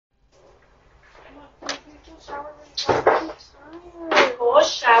Go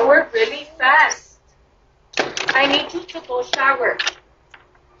shower really fast. I need you to go shower.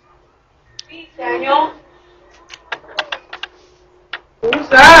 Please, Daniel. Who's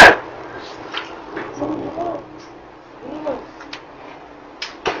that?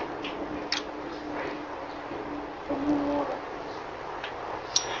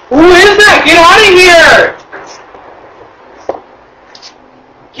 Who is that? Get out of here!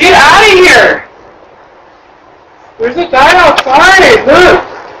 Get out of here! There's a guy outside! Look!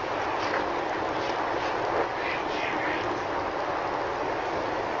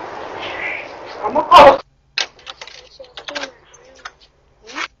 I'm gonna call.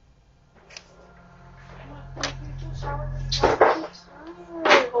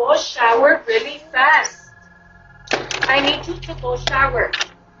 Go shower really fast. I need you to go shower.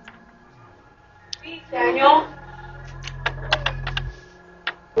 Please, Daniel.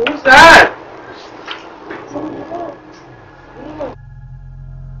 Who's that?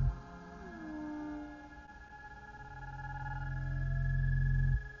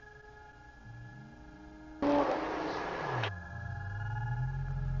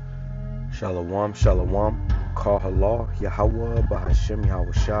 Shalom, shalom. Call halal, YAHAWAH, BAHASHAM,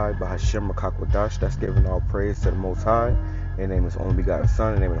 YAHAWASHI, BAHASHAM, QADASH. That's giving all praise to the Most High. In the name of His only begotten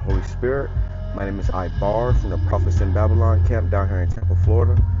Son, in the name of the Holy Spirit. My name is Ibar from the Prophets in Babylon camp down here in Tampa,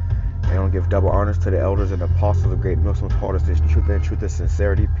 Florida. And I want to give double honors to the elders and apostles of great Muslims, taught us this truth and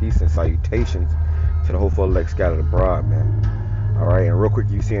sincerity, peace and salutations to the hopeful elect scattered abroad, man. Alright, and real quick,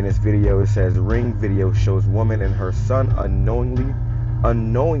 you see in this video, it says ring video shows woman and her son unknowingly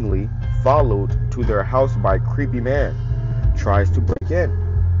followed to their house by creepy man, tries to break in.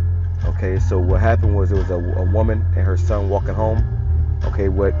 Okay, so what happened was it was a woman and her son walking home. Okay,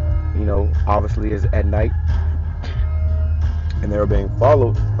 what obviously is at night, and they were being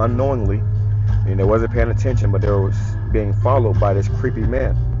followed unknowingly. And they wasn't paying attention, but they were being followed by this creepy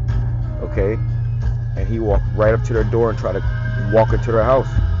man. Okay, and he walked right up to their door and tried to walk into their house.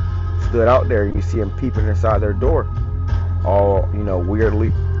 Stood out there, and you see him peeping inside their door, all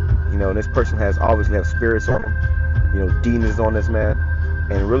weirdly. This person obviously have spirits on him, demons on this man.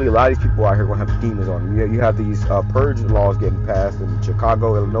 And really a lot of these people out here are going to have demons on them. You have these purge laws getting passed in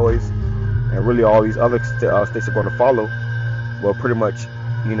Chicago, Illinois, and really all these other states are going to follow. Well, pretty much,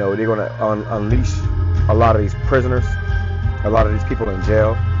 they're going to unleash a lot of these prisoners, a lot of these people in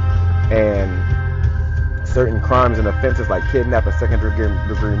jail, and certain crimes and offenses like kidnapping,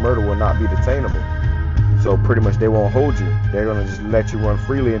 second-degree murder will not be detainable. So pretty much they won't hold you. They're going to just let you run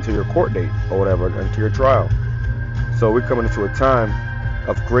freely into your court date or whatever, into your trial. So we're coming into a time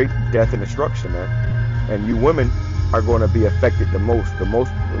of great death and destruction, man. And you women are going to be affected the most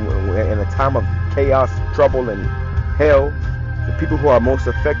in a time of chaos, trouble, and hell. The people who are most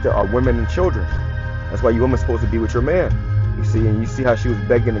affected are women and children. That's why you women are supposed to be with your man. You see, and you see how she was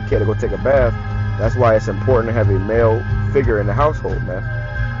begging the kid to go take a bath. That's why it's important to have a male figure in the household, man.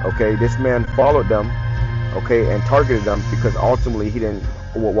 Okay, this man followed them, okay, and targeted them because ultimately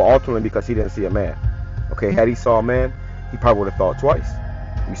because he didn't see a man. Okay, had he saw a man, he probably would have thought twice.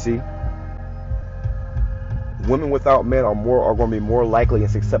 You see, women without men are going to be more likely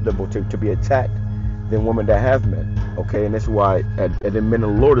and susceptible to be attacked than women that have men. Okay, and that's why the men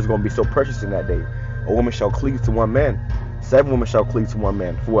of the Lord is going to be so precious in that day. A woman shall cleave to one man. 7 women shall cleave to one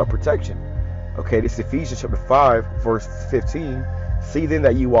man. For what? Protection. Okay, this is Ephesians chapter 5, verse 15. See then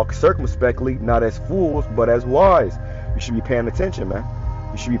that you walk circumspectly, not as fools, but as wise. You should be paying attention, man.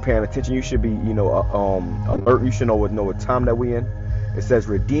 You should be paying attention. You should be, alert. You should know what time that we in. It says,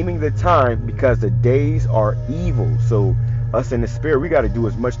 redeeming the time because the days are evil. So us in the spirit, we got to do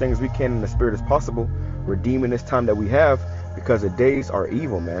as much things as we can in the spirit as possible, redeeming this time that we have because the days are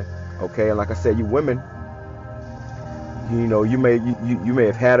evil, man. Okay, and like I said, you women, you may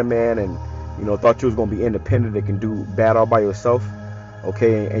have had a man and thought you was gonna be independent and can do bad all by yourself.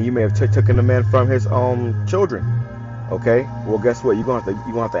 Okay, and you may have taken the man from his children. Okay, well guess what? You're gonna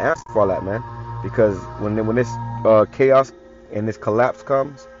have to answer for all that, man, because when this chaos and this collapse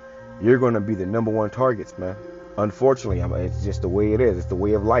comes, you're gonna be the #1 targets, man. Unfortunately, it's just the way it is. It's the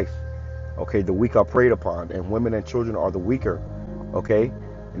way of life. Okay, the weak are preyed upon, and women and children are the weaker. Okay,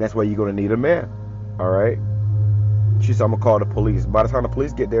 and that's why you're gonna need a man. All right. She said, I'm gonna call the police. By the time the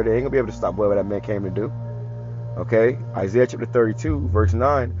police get there, they ain't gonna be able to stop whatever that man came to do. Okay, Isaiah chapter 32, verse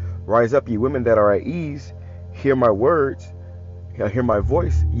 9. Rise up, ye women that are at ease. Hear my words. Hear my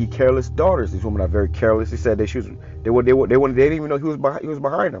voice, ye careless daughters. These women are very careless. He said they didn't even know he was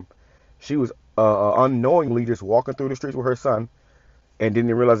behind them. She was unknowingly just walking through the streets with her son, and didn't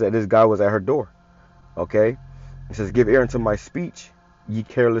even realize that this guy was at her door. Okay, it says, give ear unto my speech, ye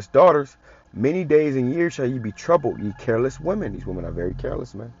careless daughters. Many days and years shall ye be troubled, ye careless women. These women are very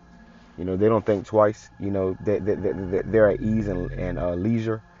careless, man. You know, they don't think twice. You know, they're at ease and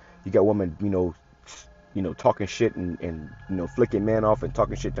leisure. You got women, talking shit and flicking men off and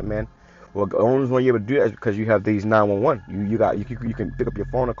talking shit to men. Well, the only reason why you're able to do that is because you have these 911. You can pick up your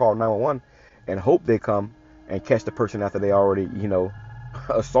phone and call 911 and hope they come and catch the person after they already,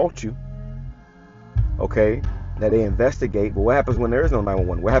 assault you. Okay? That they investigate. But what happens when there is no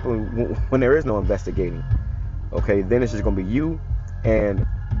 911? What happens when there is no investigating? Okay, then it's just going to be you and,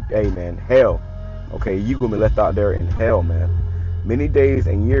 hey, man, hell. Okay, you going to be left out there in hell, man. Many days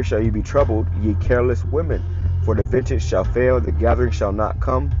and years shall you be troubled, ye careless women. For the vengeance shall fail, the gathering shall not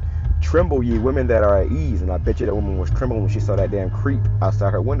come. Tremble, ye women that are at ease. And I bet you that woman was trembling when she saw that damn creep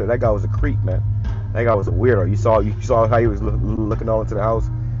outside her window. That guy was a creep, man. That guy was a weirdo. You saw how he was looking all into the house.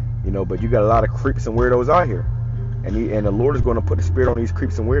 But you got a lot of creeps and weirdos out here. And the Lord is going to put the spirit on these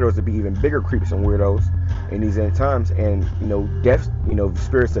creeps and weirdos to be even bigger creeps and weirdos in these end times. And, death,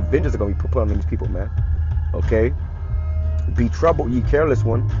 spirits of vengeance are going to be put on these people, man. Okay? Be troubled, ye careless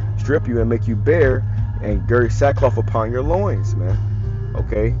one. Strip you and make you bare, and gird sackcloth upon your loins, man.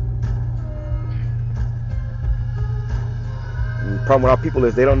 Okay? And the problem with our people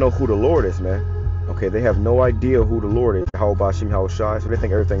is they don't know who the Lord is, man. Okay, they have no idea who the Lord is. YAHAWASHI, YAHAWASHI. So they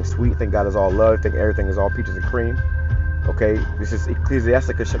think everything's sweet, think God is all love, think everything is all peaches and cream. Okay, this is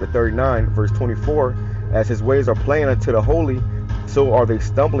Ecclesiasticus chapter 39, verse 24. As his ways are plain unto the holy, so are they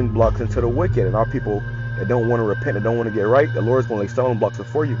stumbling blocks unto the wicked. And our people that don't want to repent, that don't want to get right, the Lord's going to lay stumbling blocks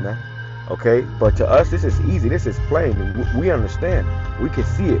before you, man. Okay, but to us, this is easy. This is plain. We understand. We can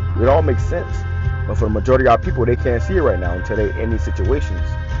see it. It all makes sense. But for the majority of our people, they can't see it right now until they're in these situations.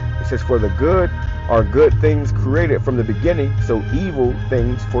 It says, for the good are good things created from the beginning, so evil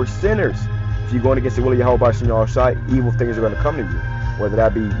things for sinners. If you're going against the will of YAHAWASHI, YAHAWASHI, evil things are going to come to you. Whether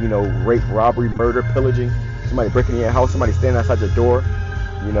that be, rape, robbery, murder, pillaging, somebody breaking in your house, somebody standing outside your door,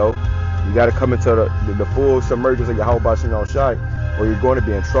 you got to come into the full submergence of YAHAWASHI, YAHAWASHI, or you're going to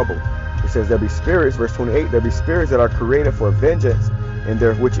be in trouble. It says there be spirits, verse 28, there be spirits that are created for vengeance,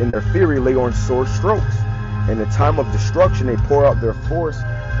 which in their fury lay on sore strokes. In the time of destruction they pour out their force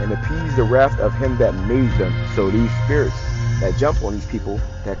and appease the wrath of him that made them. So these spirits that jump on these people,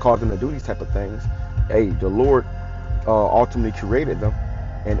 that cause them to do these type of things, hey, the Lord ultimately created them,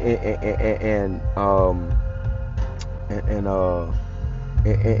 and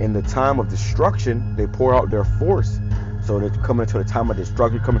in the time of destruction they pour out their force. So they're coming to the time of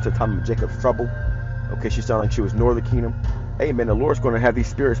destruction, coming to the time of Jacob's trouble. Okay, she sounded like she was northern kingdom. Hey man, the Lord's going to have these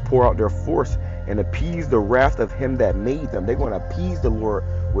spirits pour out their force and appease the wrath of him that made them. They're going to appease the Lord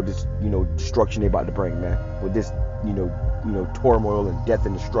with this, destruction they're about to bring, man. With this, turmoil and death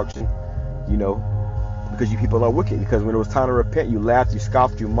and destruction, because you people are wicked. Because when it was time to repent, you laughed, you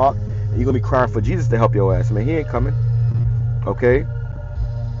scoffed, you mocked, and you're going to be crying for Jesus to help your ass. Man, he ain't coming. Okay?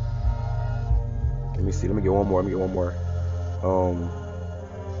 Let me see. Let me get one more. Let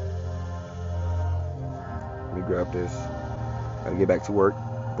me grab this. Gotta get back to work,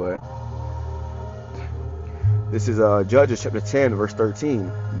 but this is Judges chapter 10, verse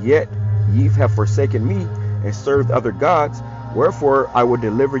 13. Yet ye have forsaken me and served other gods, wherefore I will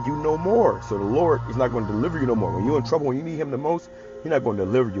deliver you no more. So the Lord is not going to deliver you no more. When you're in trouble, when you need him the most, he's not going to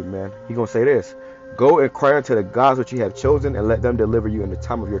deliver you, man. He's going to say this: go and cry unto the gods which ye have chosen, and let them deliver you in the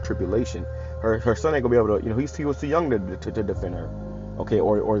time of your tribulation. Her son ain't going to be able to, he was too young to defend her, okay,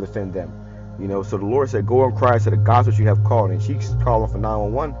 or defend them. So the Lord said, go and cry to the gods which you have called. And she's calling for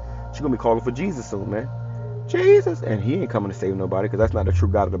 911. She's going to be calling for Jesus soon, man. Jesus. And he ain't coming to save nobody, because that's not the true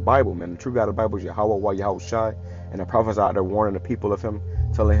God of the Bible, man. The true God of the Bible is YAHAWAH, YAHAWASHI. And the prophets out there warning the people of him,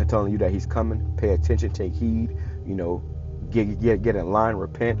 telling you that he's coming. Pay attention, take heed, get in line,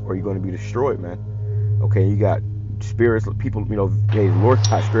 repent, or you're going to be destroyed, man. Okay, you got spirits, people, hey, Lord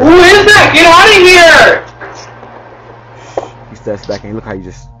type spirits. Who is that? Get out of here! He steps back and look how he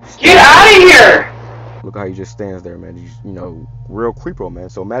just... Get out of here! Look how he just stands there, man. He's, real creepo, man.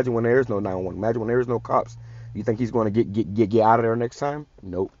 So imagine when there is no 911. Imagine when there is no cops. You think he's going to get out of there next time?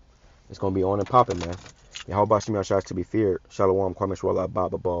 Nope. It's going to be on and popping, man. YAHAWASHI, YAHAWASHI to be feared. Shalom, Kwame Shwala,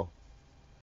 Baba Ball.